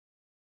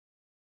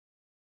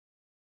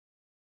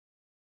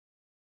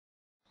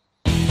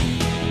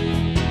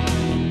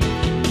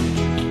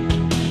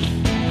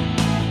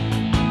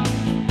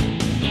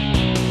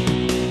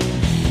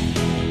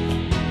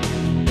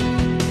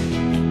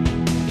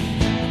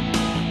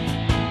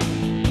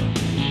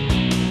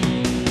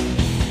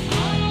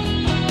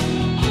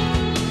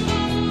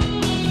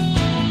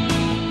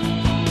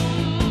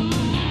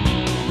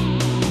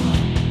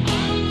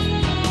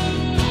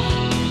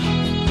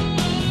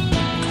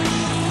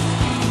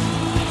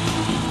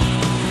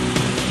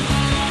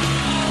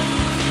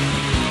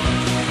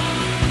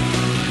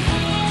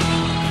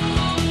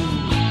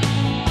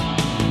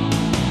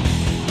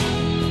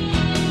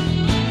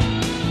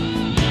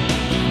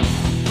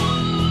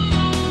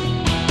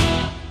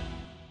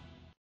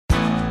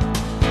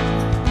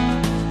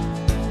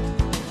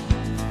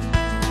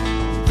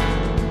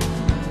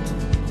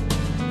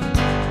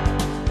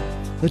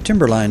The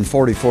Timberline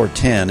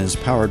 4410 is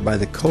powered by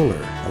the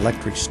Kohler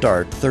electric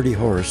start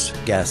 30-horse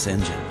gas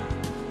engine.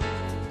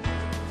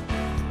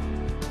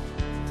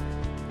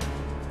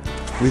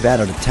 We've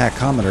added a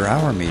tachometer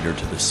hour meter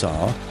to the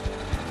saw.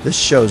 This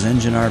shows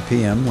engine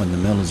RPM when the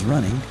mill is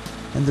running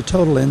and the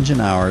total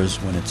engine hours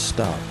when it's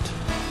stopped.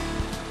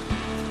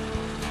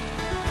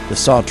 The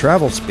saw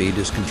travel speed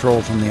is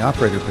controlled from the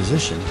operator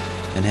position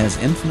and has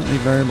infinitely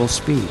variable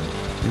speed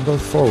in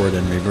both forward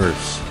and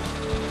reverse.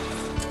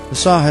 The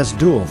saw has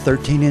dual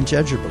 13-inch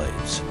edger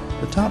blades.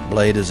 The top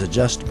blade is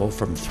adjustable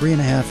from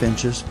 3.5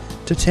 inches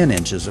to 10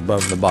 inches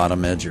above the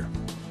bottom edger.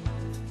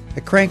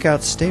 A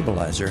crank-out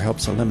stabilizer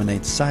helps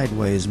eliminate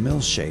sideways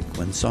mill shake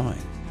when sawing.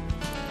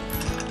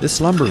 This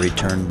lumber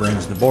return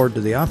brings the board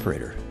to the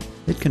operator.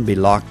 It can be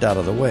locked out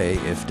of the way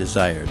if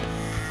desired.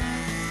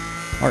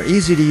 Our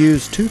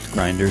easy-to-use tooth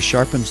grinder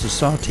sharpens the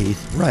saw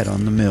teeth right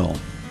on the mill.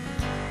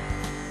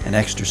 An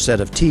extra set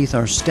of teeth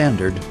are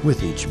standard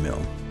with each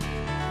mill.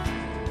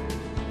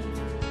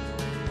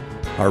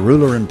 Our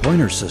ruler and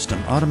pointer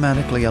system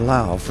automatically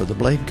allow for the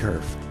blade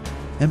curve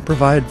and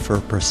provide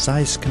for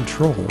precise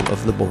control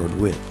of the board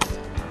width.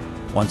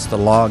 Once the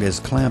log is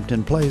clamped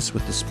in place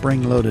with the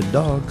spring-loaded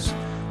dogs,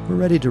 we're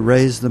ready to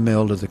raise the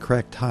mill to the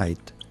correct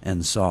height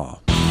and saw.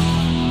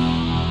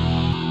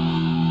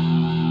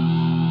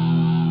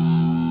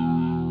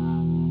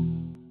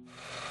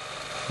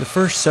 The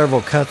first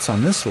several cuts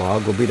on this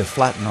log will be to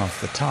flatten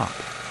off the top.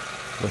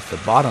 With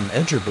the bottom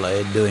edger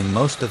blade doing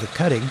most of the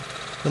cutting,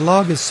 the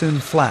log is soon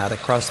flat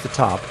across the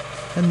top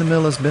and the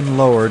mill has been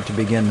lowered to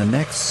begin the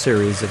next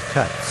series of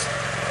cuts.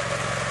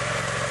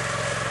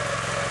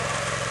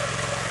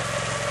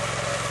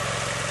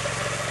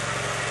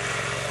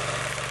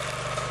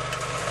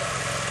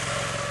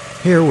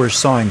 Here we're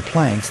sawing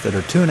planks that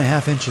are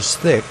 2.5 inches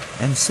thick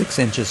and 6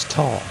 inches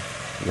tall.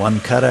 One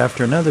cut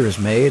after another is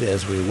made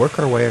as we work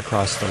our way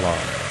across the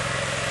log.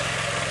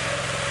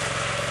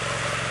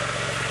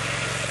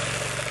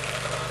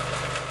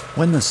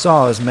 When the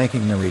saw is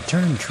making the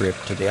return trip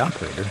to the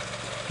operator,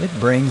 it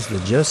brings the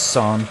just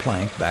sawn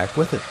plank back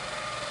with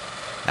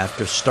it.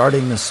 After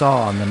starting the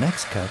saw on the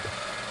next cut,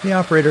 the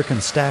operator can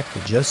stack the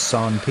just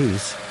sawn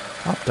piece,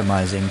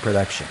 optimizing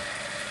production.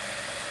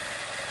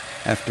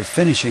 After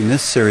finishing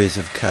this series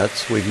of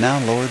cuts, we've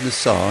now lowered the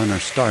saw and are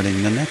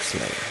starting the next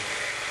layer.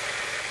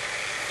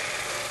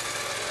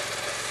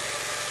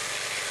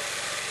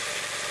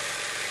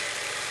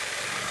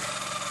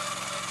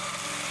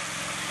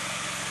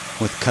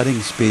 With cutting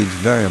speeds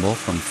variable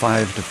from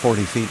 5 to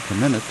 40 feet per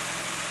minute,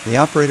 the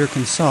operator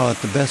can saw at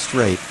the best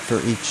rate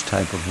for each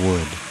type of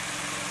wood.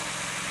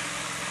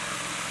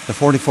 The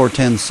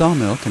 4410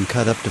 sawmill can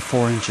cut up to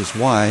 4 inches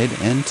wide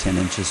and 10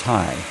 inches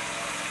high.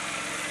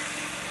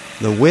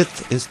 The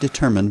width is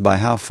determined by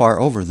how far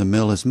over the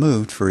mill is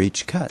moved for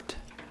each cut.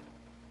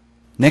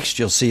 Next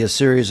you'll see a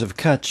series of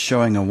cuts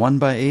showing a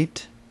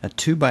 1x8, a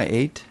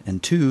 2x8,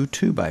 and two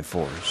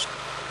 2x4s.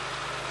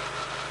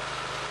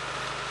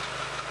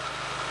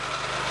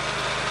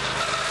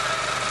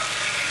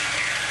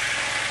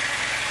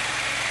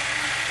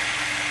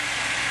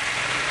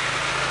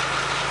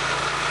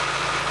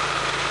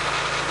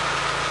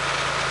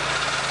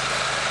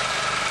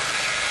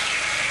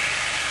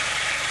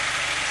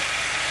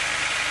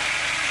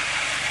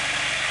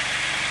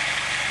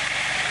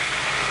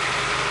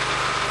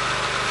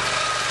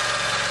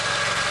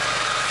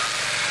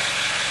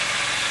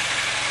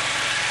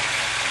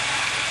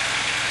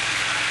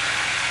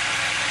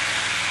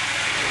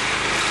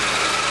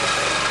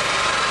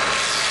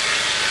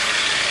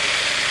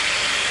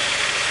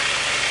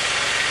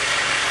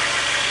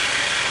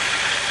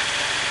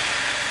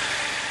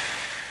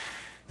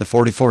 The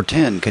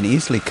 4410 can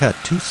easily cut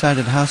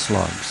two-sided house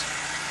logs.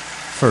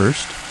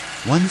 First,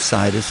 one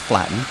side is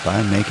flattened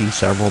by making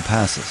several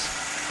passes.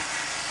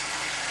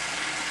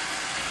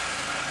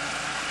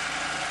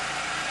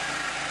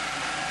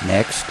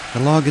 Next, the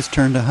log is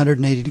turned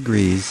 180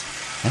 degrees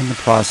and the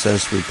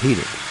process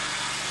repeated.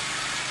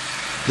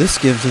 This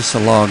gives us a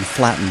log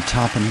flattened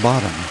top and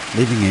bottom,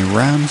 leaving a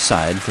round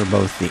side for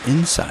both the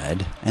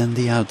inside and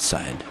the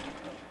outside.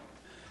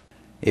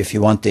 If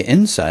you want the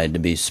inside to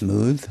be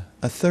smooth,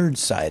 a third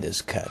side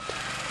is cut.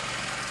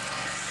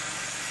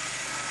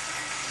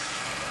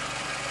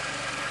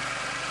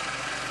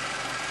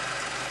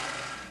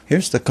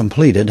 Here's the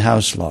completed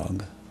house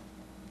log.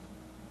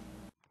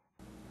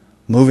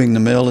 Moving the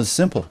mill is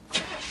simple.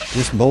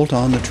 Just bolt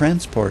on the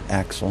transport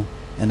axle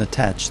and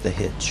attach the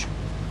hitch.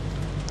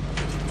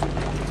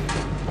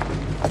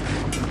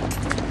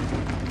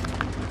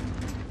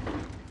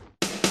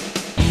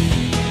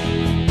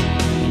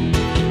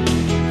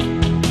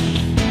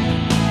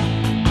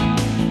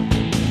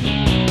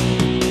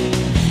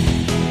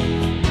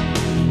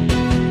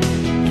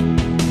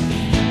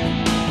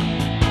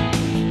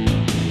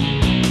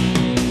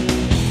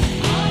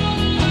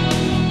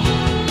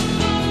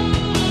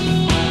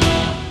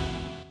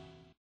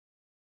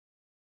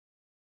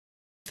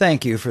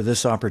 Thank you for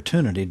this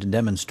opportunity to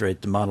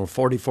demonstrate the Model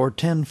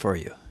 4410 for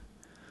you.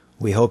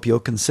 We hope you'll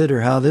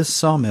consider how this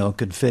sawmill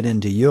could fit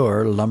into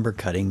your lumber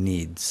cutting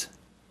needs.